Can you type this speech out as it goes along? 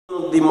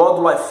de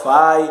módulo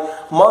Wi-Fi,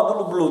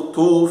 módulo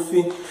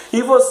Bluetooth,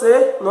 e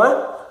você, não é?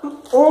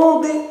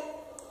 Onde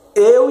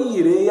eu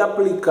irei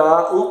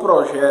aplicar um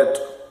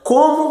projeto,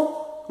 como,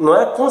 não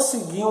é,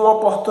 conseguir uma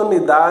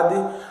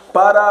oportunidade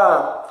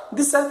para,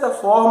 de certa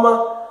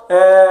forma,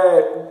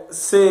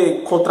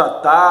 ser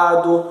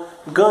contratado,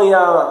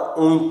 ganhar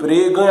um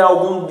emprego, ganhar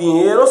algum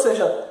dinheiro, ou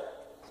seja,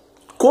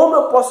 como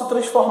eu posso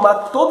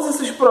transformar todos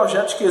esses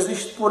projetos que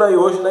existem por aí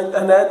hoje na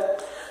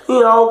internet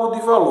em algo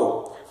de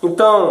valor.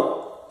 Então,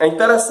 é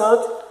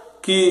interessante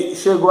que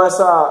chegou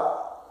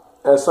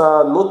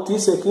essa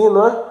notícia aqui,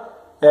 não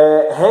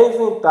é?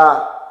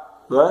 Reinventar,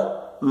 não é?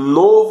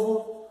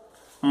 Novo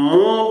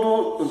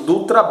mundo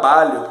do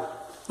trabalho.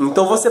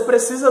 Então você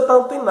precisa estar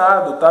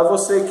antenado, tá?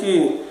 Você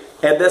que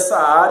é dessa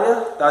área,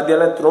 tá, de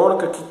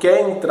eletrônica, que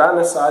quer entrar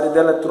nessa área de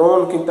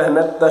eletrônica,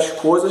 internet das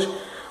coisas,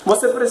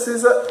 você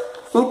precisa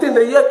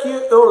entender. E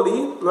aqui eu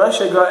li, não é?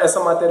 Chega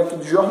essa matéria aqui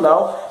do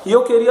jornal, e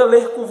eu queria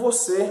ler com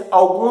você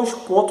alguns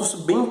pontos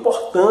bem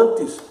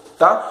importantes,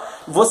 tá?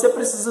 Você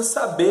precisa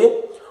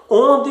saber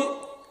onde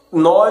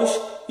nós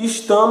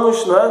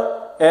estamos, né,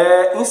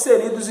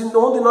 inseridos e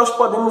onde nós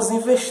podemos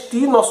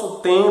investir nosso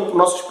tempo,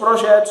 nossos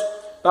projetos,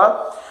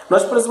 tá?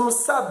 Nós precisamos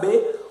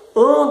saber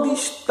onde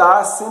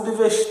está sendo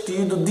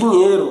investido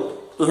dinheiro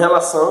em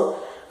relação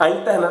à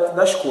internet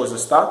das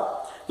coisas,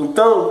 tá?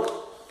 Então,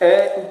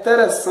 é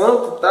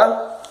interessante,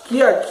 tá,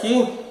 que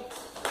aqui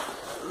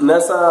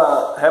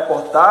nessa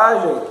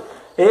reportagem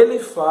ele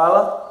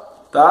fala,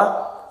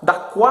 tá, da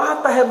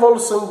quarta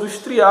revolução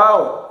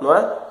industrial, não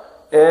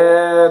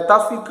é?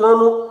 Tá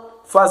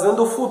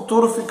fazendo o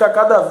futuro ficar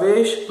cada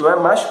vez, não é,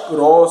 mais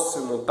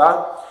próximo,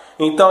 tá?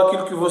 Então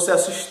aquilo que você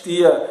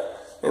assistia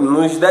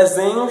nos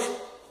desenhos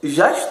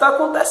já está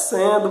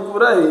acontecendo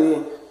por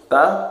aí,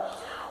 tá?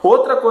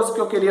 Outra coisa que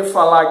eu queria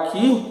falar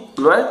aqui,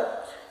 não é?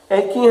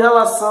 É que em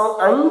relação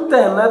à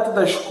internet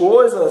das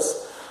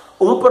coisas,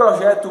 um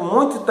projeto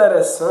muito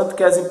interessante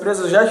que as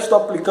empresas já estão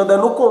aplicando é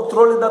no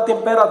controle da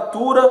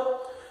temperatura,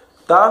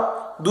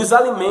 tá, dos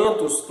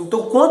alimentos.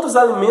 Então, quantos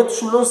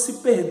alimentos não se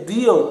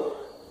perdiam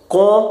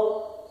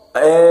com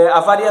a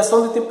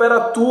variação de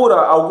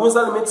temperatura? Alguns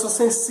alimentos são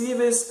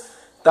sensíveis,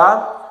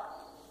 tá,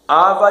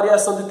 à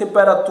variação de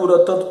temperatura,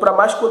 tanto para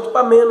mais quanto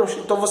para menos.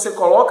 Então, você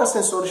coloca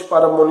sensores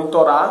para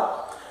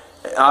monitorar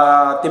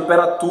a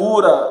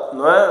temperatura,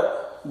 não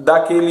é,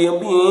 daquele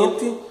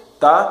ambiente,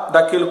 tá?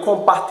 Daquele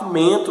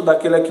compartimento,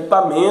 daquele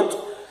equipamento.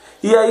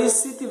 E aí,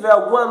 se tiver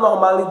alguma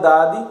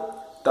anormalidade,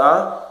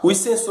 tá? Os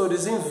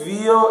sensores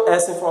enviam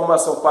essa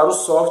informação para o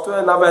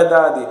software. Na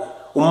verdade,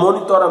 o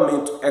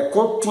monitoramento é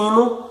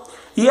contínuo.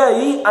 E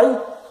aí,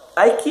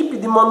 a equipe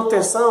de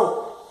manutenção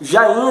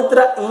já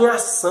entra em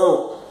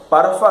ação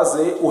para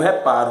fazer o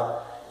reparo.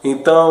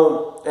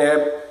 Então,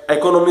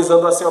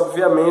 economizando assim,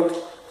 obviamente,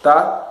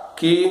 tá?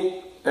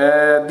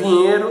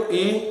 Dinheiro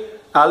e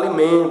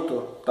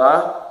alimento,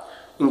 tá?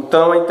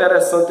 Então é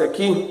interessante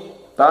aqui,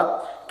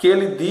 tá, que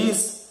ele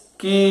diz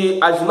que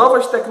as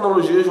novas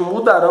tecnologias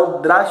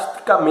mudarão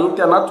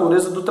drasticamente a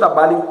natureza do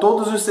trabalho em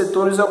todos os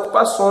setores e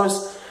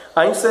ocupações.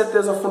 A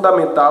incerteza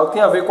fundamental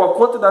tem a ver com a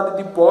quantidade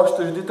de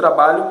postos de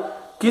trabalho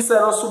que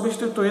serão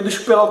substituídos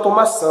pela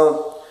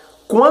automação.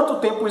 Quanto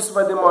tempo isso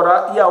vai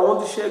demorar e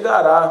aonde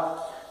chegará?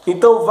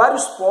 Então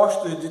vários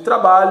postos de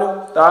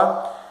trabalho,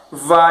 tá,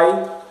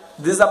 vai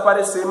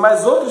desaparecer,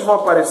 mas outros vão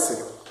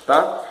aparecer,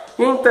 tá?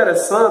 E é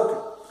interessante,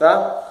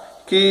 tá,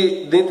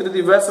 que dentre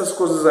diversas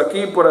coisas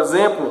aqui, por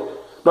exemplo,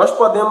 nós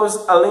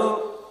podemos, além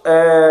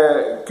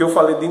que eu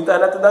falei de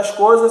internet das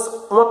coisas,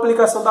 uma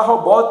aplicação da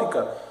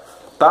robótica,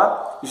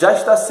 tá? Já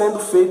está sendo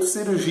feita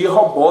cirurgia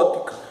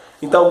robótica.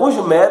 Então alguns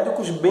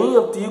médicos bem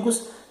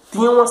antigos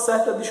tinham uma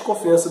certa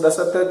desconfiança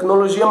dessa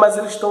tecnologia, mas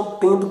eles estão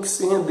tendo que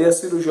se render à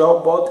cirurgia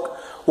robótica.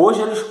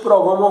 Hoje eles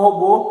programam um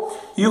robô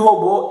e o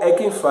robô é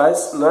quem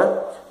faz, né?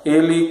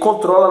 Ele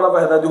controla, na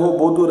verdade, o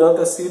robô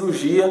durante a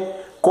cirurgia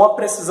com a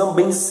precisão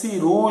bem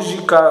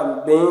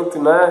cirúrgica,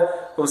 né?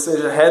 Ou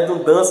seja,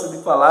 redundância de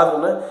palavra,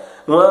 né?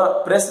 Uma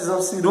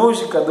precisão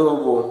cirúrgica do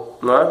robô,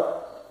 né?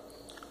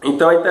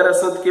 Então é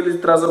interessante que ele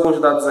traz alguns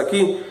dados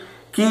aqui,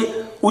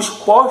 que os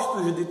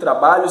postos de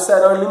trabalho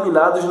serão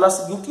eliminados na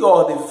seguinte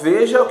ordem.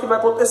 Veja o que vai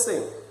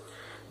acontecer.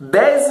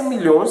 10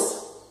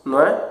 milhões,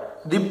 não é,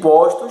 de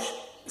postos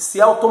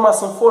se a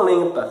automação for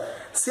lenta.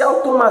 Se a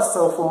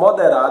automação for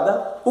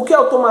moderada, o que é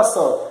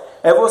automação?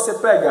 É você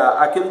pegar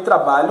aquele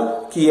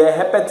trabalho que é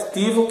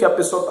repetitivo, que a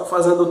pessoa está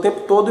fazendo o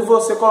tempo todo, e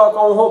você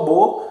colocar um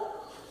robô,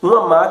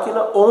 uma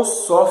máquina ou um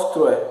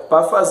software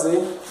para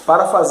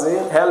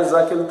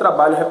realizar aquele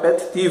trabalho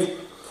repetitivo.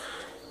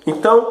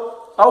 Então,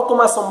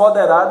 automação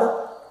moderada,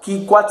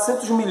 que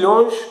 400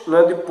 milhões,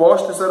 né, de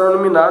postos serão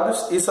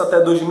eliminados, isso até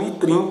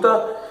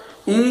 2030,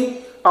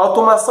 e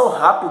automação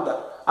rápida,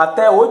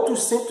 até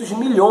 800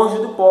 milhões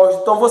de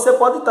postos. Então você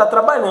pode estar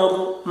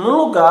trabalhando num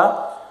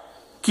lugar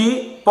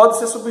que pode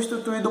ser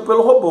substituído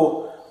pelo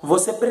robô.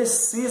 Você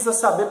precisa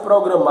saber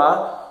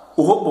programar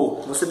o robô.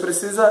 Você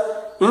precisa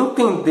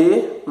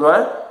entender, não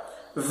é?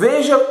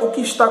 Veja o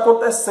que está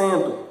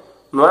acontecendo.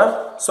 não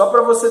é? Só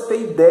para você ter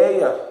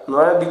ideia,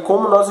 não é, de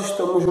como nós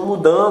estamos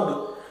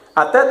mudando.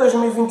 Até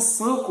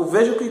 2025,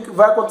 veja o que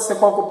vai acontecer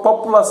com a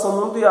população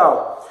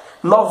mundial.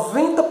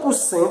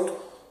 90%,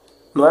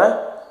 não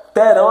é,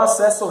 terão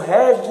acesso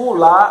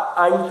regular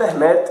à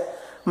internet.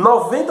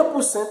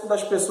 90%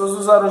 das pessoas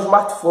usarão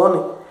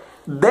smartphone.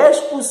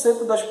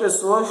 10% das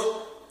pessoas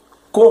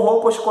com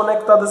roupas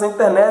conectadas à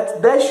internet.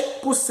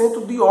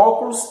 10% de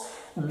óculos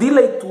de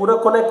leitura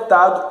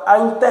conectado à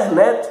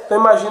internet. Então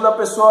imagina a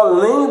pessoa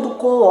lendo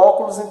com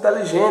óculos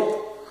inteligente,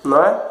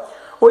 não é?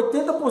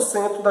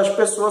 80% das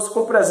pessoas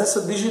com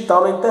presença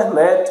digital na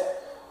internet,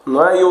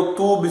 não é?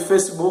 YouTube,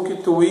 Facebook,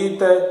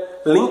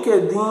 Twitter,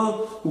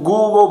 LinkedIn,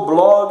 Google,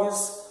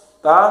 blogs,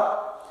 tá?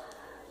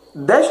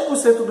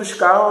 10% dos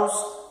carros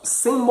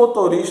sem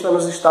motorista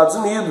nos Estados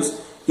Unidos.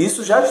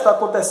 Isso já está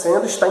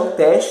acontecendo, está em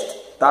teste,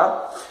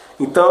 tá?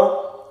 Então,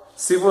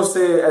 se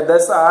você é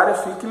dessa área,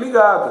 fique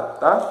ligado,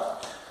 tá?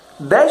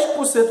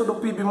 10% do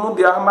PIB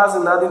mundial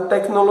armazenado em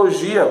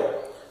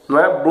tecnologia, não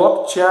é?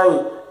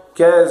 Blockchain,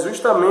 que é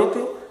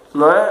justamente,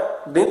 não é,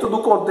 dentro do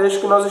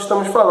contexto que nós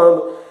estamos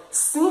falando.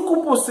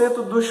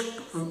 5% dos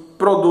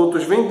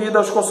produtos vendidos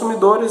aos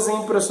consumidores em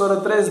impressora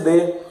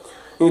 3D.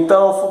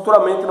 Então,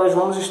 futuramente nós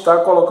vamos estar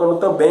colocando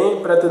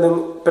também,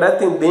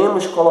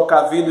 pretendemos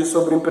colocar vídeos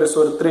sobre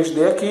impressora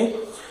 3D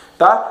aqui,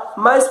 tá?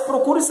 Mas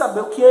procure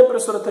saber o que é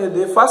impressora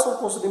 3D, faça um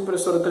curso de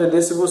impressora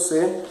 3D se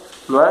você,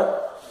 não é,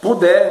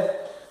 puder,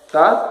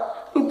 tá?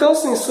 Então,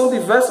 sim, são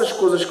diversas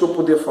coisas que eu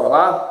podia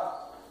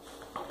falar,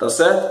 tá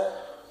certo?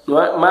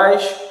 Não é?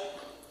 Mas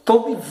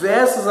são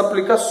diversas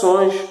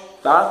aplicações,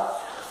 tá?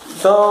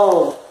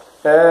 Então,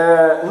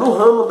 no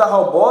ramo da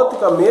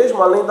robótica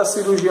mesmo, além da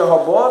cirurgia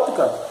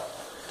robótica,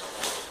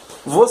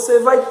 você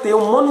vai ter o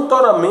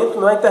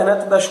monitoramento na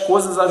internet das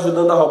coisas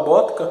ajudando a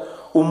robótica,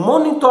 o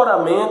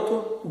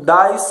monitoramento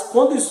das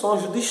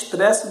condições de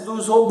estresse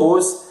dos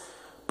robôs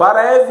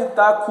para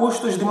evitar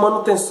custos de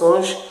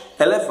manutenções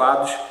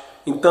elevados.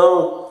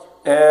 Então,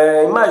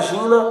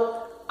 imagina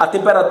a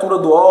temperatura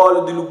do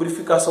óleo, de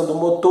lubrificação do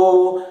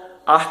motor,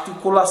 a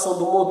articulação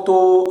do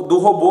motor, do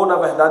robô, na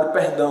verdade,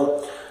 perdão.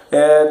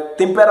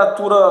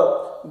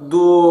 Temperatura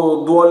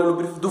do óleo,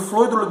 do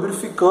fluido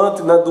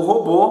lubrificante, né, do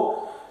robô,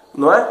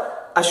 não é?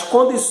 As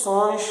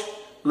condições,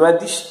 não é,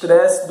 de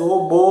estresse do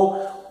robô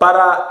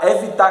para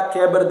evitar a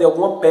quebra de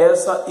alguma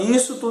peça, e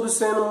isso tudo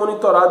sendo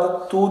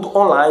monitorado, tudo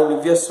online,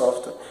 via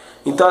software.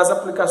 Então as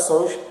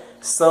aplicações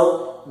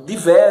são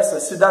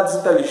diversas: cidades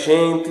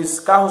inteligentes,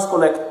 carros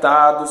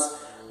conectados,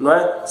 não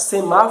é?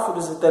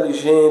 Semáforos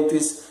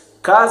inteligentes,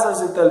 casas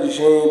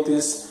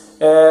inteligentes,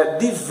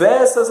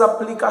 diversas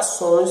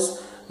aplicações,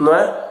 não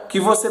é, que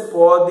você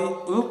pode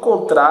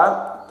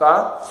encontrar,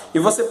 tá? E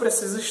você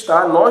precisa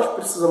estar, nós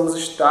precisamos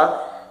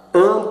estar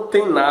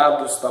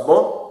antenados, tá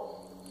bom?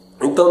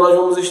 Então nós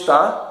vamos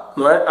estar,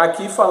 não é,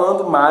 aqui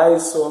falando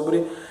mais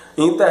sobre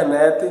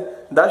internet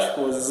das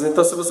coisas.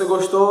 Então, se você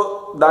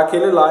gostou, dá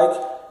aquele like,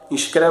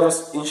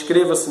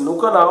 inscreva-se no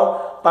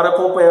canal para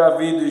acompanhar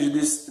vídeos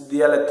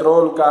de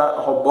eletrônica,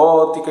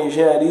 robótica,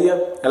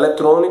 engenharia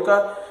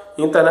eletrônica,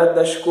 internet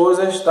das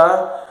coisas,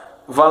 tá?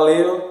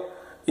 Valeu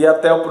e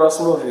até o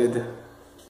próximo vídeo.